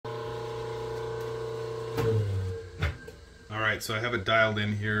Alright, so I have it dialed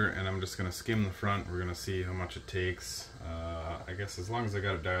in here, and I'm just going to skim the front. We're going to see how much it takes. I guess as long as I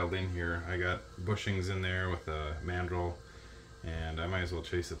got it dialed in here, I got bushings in there with a mandrel, and I might as well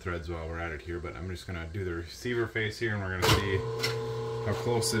chase the threads while we're at it here, but I'm just going to do the receiver face here, and we're going to see how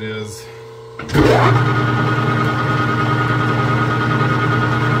close it is.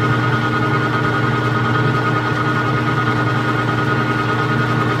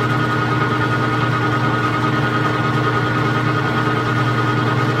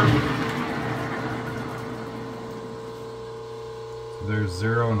 There's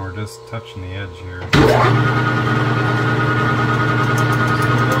 0 and we're just touching the edge here. 1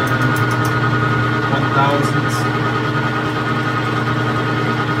 thousandths.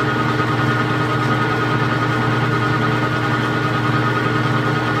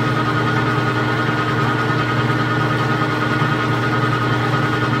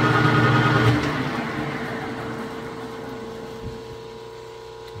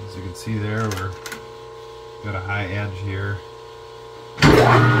 As you can see there, we're got a high edge here.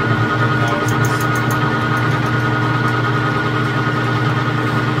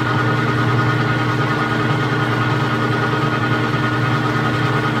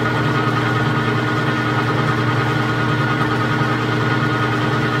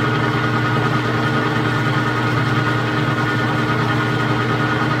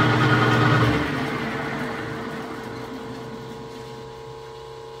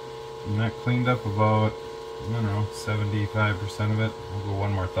 And that cleaned up about, I don't know, 75% of it. We'll go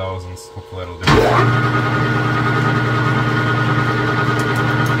 1 more thousandths. Hopefully that'll do it.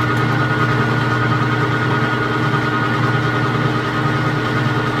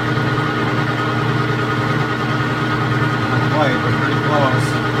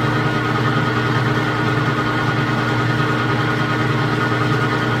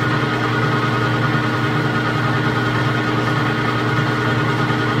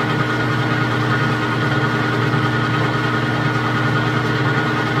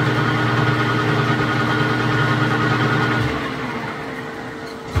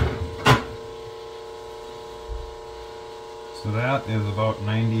 So that is about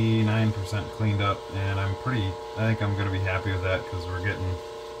 99% cleaned up, and I think I'm going to be happy with that, because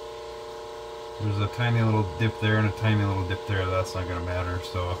there's a tiny little dip there and a tiny little dip there. That's not going to matter,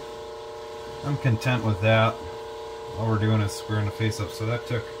 so I'm content with that. All we're doing is squaring the face up. So that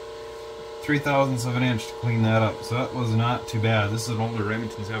took 3/1000ths of an inch to clean that up, so that was not too bad. This is an older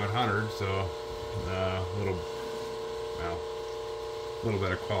Remington 700, so a little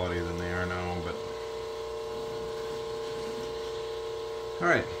better quality than they are now, but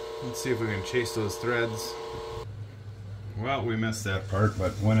alright, let's see if we can chase those threads. Well, we missed that part,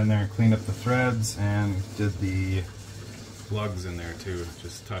 but went in there and cleaned up the threads and did the lugs in there too.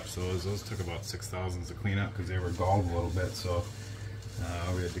 Just touched those. Those took about 6/1000ths to clean up because they were galled a little bit, so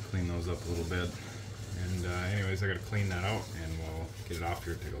we had to clean those up a little bit. And anyways, I got to clean that out and we'll get it off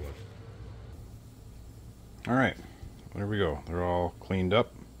here and take a look. Alright, there we go. They're all cleaned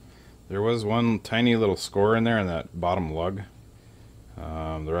up. There was one tiny little score in there in that bottom lug.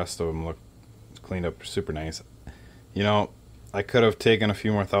 The rest of them look cleaned up super nice. You know, I could have taken a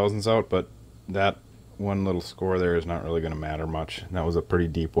few more thousandths out, but that one little score there is not really going to matter much. And that was a pretty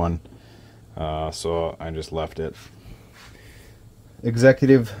deep one, so I just left it.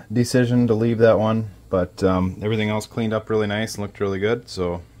 Executive decision to leave that one, but everything else cleaned up really nice and looked really good,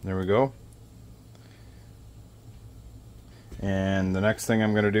 so there we go. And the next thing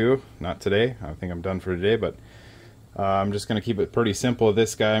I'm going to do, not today, I think I'm done for today, but I'm just going to keep it pretty simple with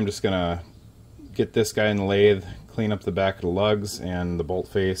this guy. I'm just going to get this guy in the lathe, clean up the back of the lugs and the bolt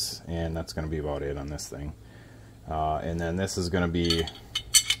face, and that's going to be about it on this thing. And then this is going to be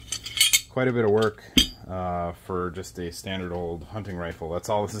quite a bit of work for just a standard old hunting rifle. That's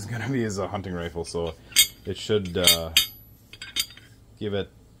all this is going to be, is a hunting rifle, so it should give it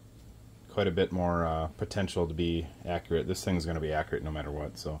quite a bit more potential to be accurate. This thing's going to be accurate no matter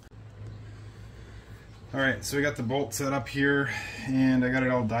what. So, alright, so we got the bolt set up here and I got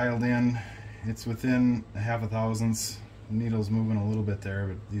it all dialed in. It's within 0.5 The needle's moving a little bit there,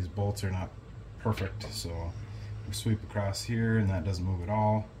 but these bolts are not perfect, so we sweep across here and that doesn't move at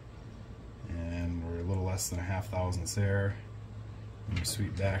all, and we're a little less than 0.5 there. And we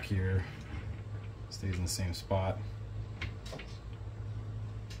sweep back here, stays in the same spot,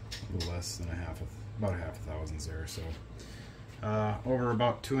 a little less than about 0.5 there. So over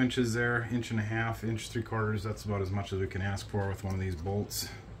about 2 inches there, 1.5 inches, 3/4. That's about as much as we can ask for with one of these bolts.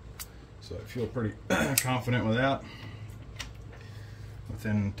 So I feel pretty confident with that.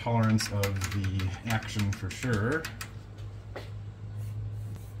 Within tolerance of the action for sure.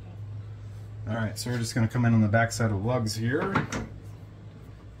 Alright, so we're just going to come in on the back side of lugs here.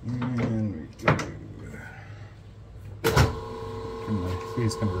 And we go. Turn the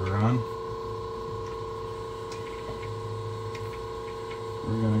phase converter on.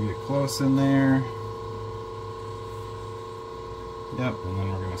 We're going to get close in there. Yep, and then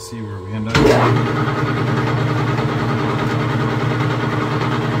we're going to see where we end up.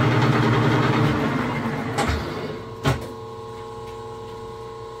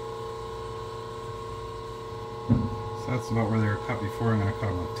 So that's about where they were cut before. I'm going to cut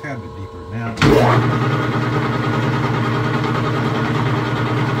them a tad bit deeper now.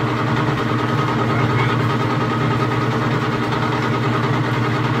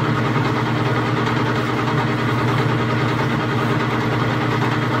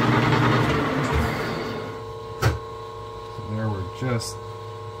 Just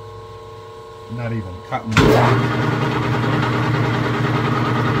not even cutting.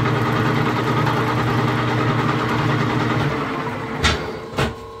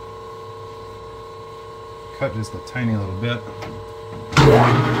 Cut just a tiny little bit.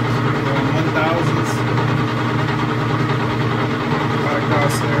 Going 1/1000ths. Cut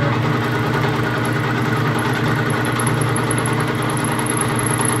across there.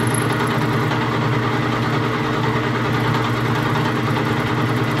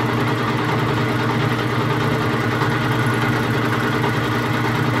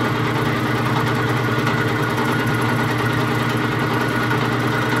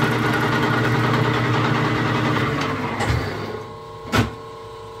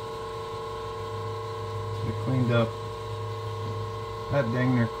 Cleaned up, that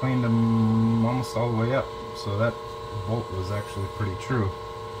dang near cleaned them almost all the way up, so that bolt was actually pretty true.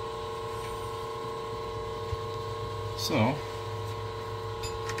 So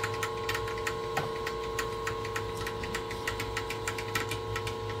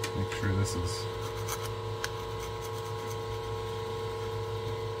make sure this is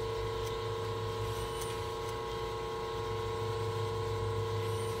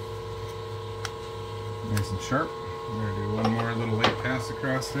nice and sharp. I'm going to do one more little late pass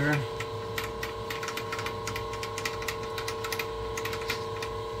across there.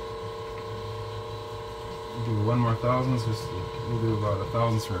 Do one more thousandths, just we'll do about a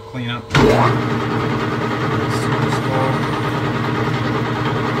thousandths for a cleanup. Super slow.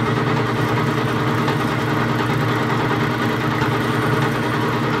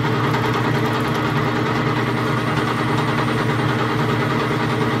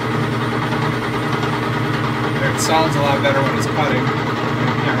 It sounds a lot better when it's cutting. You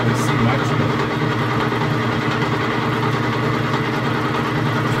can't really see much of it.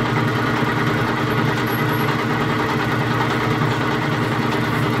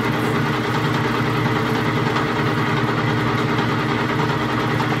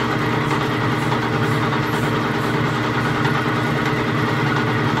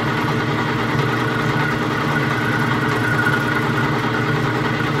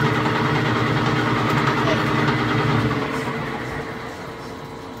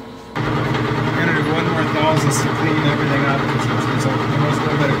 Just to clean everything up because there's almost a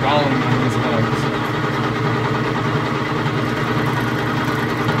little bit of volume on these lugs.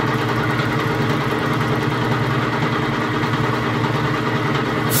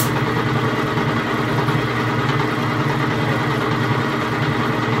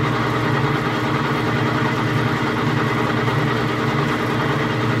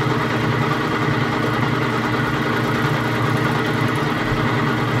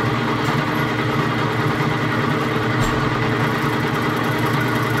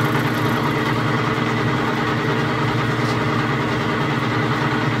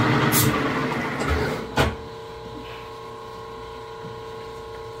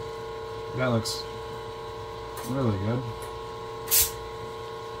 That looks really good. So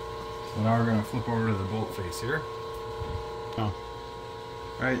now we're going to flip over to the bolt face here. Oh.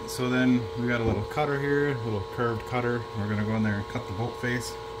 Alright, so then we got a little cutter here, a little curved cutter. We're going to go in there and cut the bolt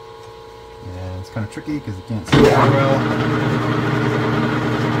face. And it's kind of tricky because you can't see it very well.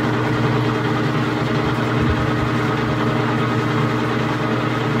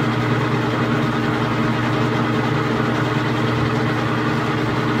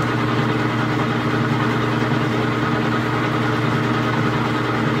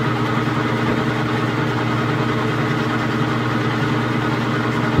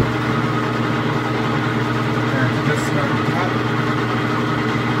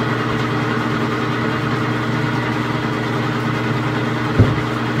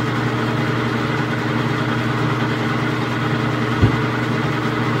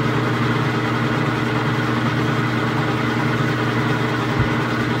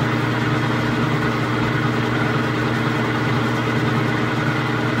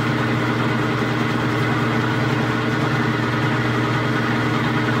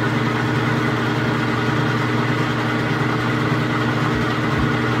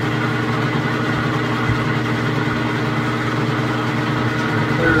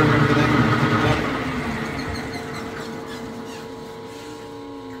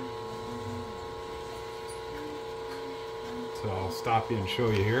 stop you and show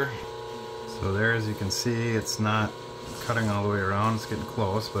you here. So there, as you can see, it's not cutting all the way around. It's getting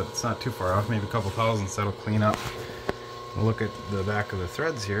close, but it's not too far off. Maybe a couple thousandths that'll clean up. We'll look at the back of the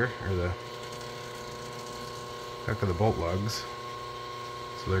threads here, or the back of the bolt lugs.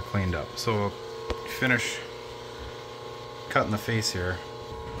 So they're cleaned up. So we'll finish cutting the face here.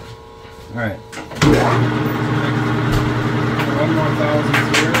 All right. One more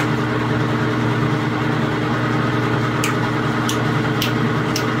thousandth here.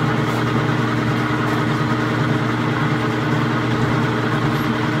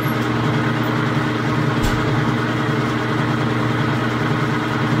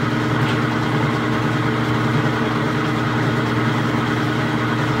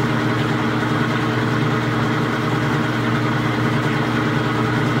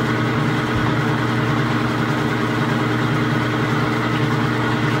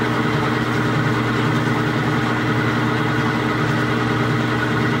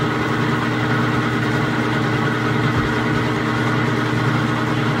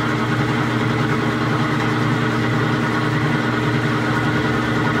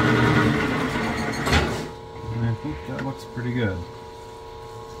 Pretty good.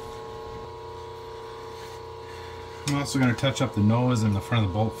 I'm also going to touch up the nose and the front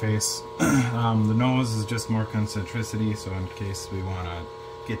of the bolt face. The nose is just more concentricity, so in case we want to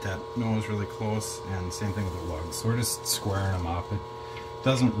get that nose really close, and same thing with the lugs. So we're just squaring them up. It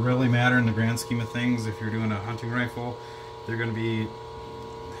doesn't really matter in the grand scheme of things. If you're doing a hunting rifle, they're going to be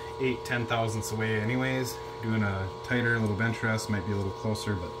 8-10 thousandths away anyways. Doing a tighter little bench rest might be a little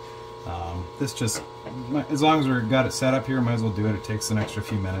closer, but this just, as long as we've got it set up here, might as well do it. It takes an extra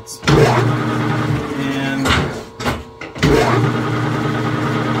few minutes.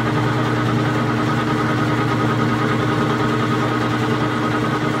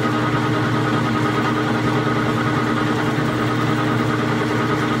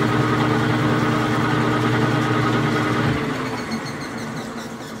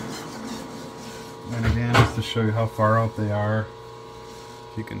 And again, just to show you how far out they are.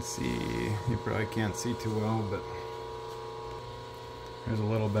 You can see, you probably can't see too well, but there's a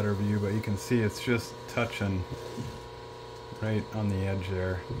little better view, but you can see it's just touching right on the edge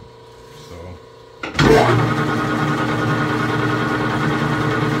there. So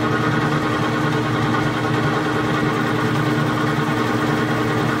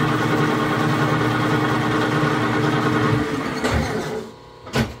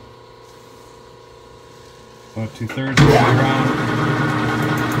about 2/3 of the way around.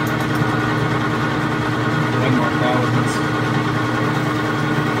 One more thousandths.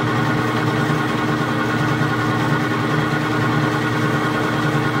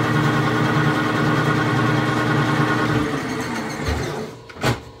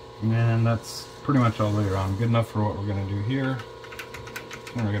 And that's pretty much all the way around. Good enough for what we're going to do here.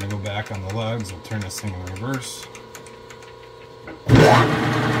 And we're going to go back on the lugs. We'll turn this thing in reverse.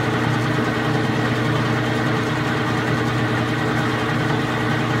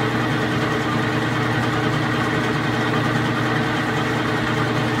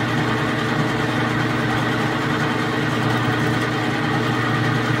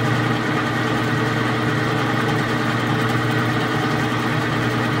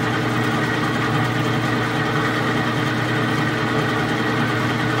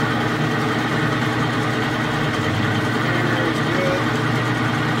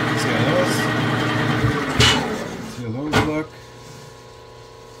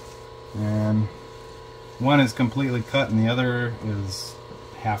 And one is completely cut and the other is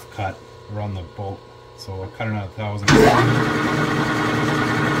half cut around the bolt. So we'll cut it out 1,000.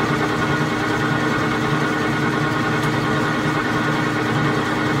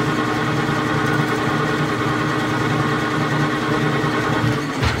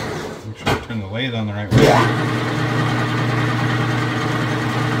 Make sure to turn the lathe on the right way.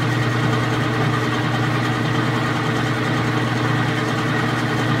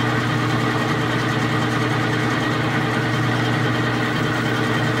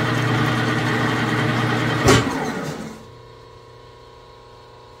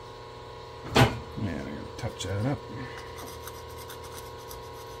 Touch that up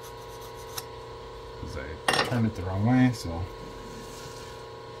because I turned it the wrong way, so go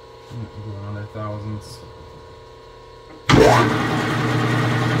another thousandths.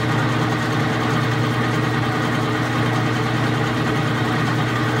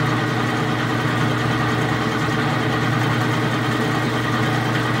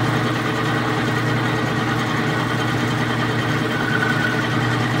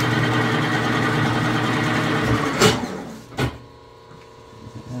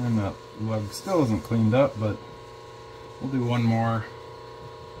 Lug still isn't cleaned up, but We'll do one more.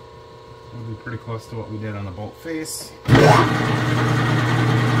 It'll be pretty close to what we did on the bolt face.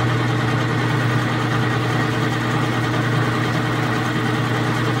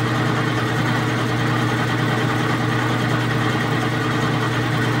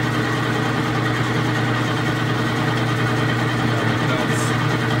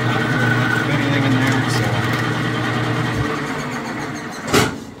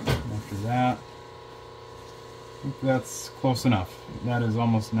 That's close enough. That is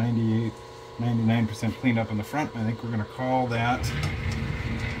almost 99% cleaned up in the front. I think we're going to call that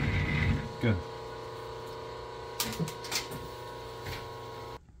good.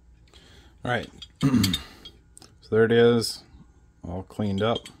 Alright, so there it is, all cleaned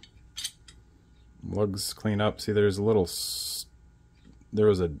up. Lugs cleaned up. See, there's a little, there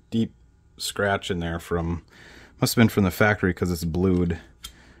was a deep scratch in there from, must have been from the factory because it's blued,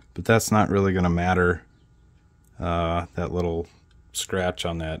 but that's not really going to matter. That little scratch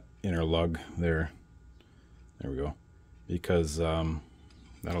on that inner lug there we go, because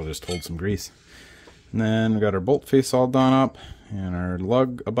that'll just hold some grease. And then we got our bolt face all done up and our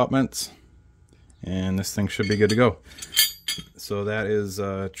lug abutments, and this thing should be good to go. So that is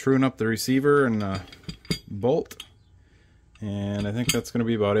truing up the receiver and bolt, and I think that's going to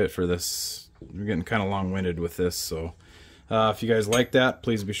be about it for this. We're getting kind of long-winded with this, so if you guys like that,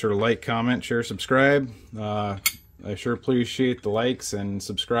 please be sure to like, comment, share, subscribe. I sure appreciate the likes and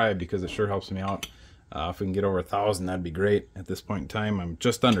subscribe because it sure helps me out. If we can get over 1,000, that'd be great. At this point in time, I'm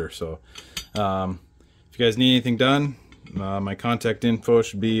just under. So if you guys need anything done, my contact info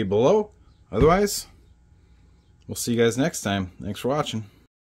should be below. Otherwise, we'll see you guys next time. Thanks for watching.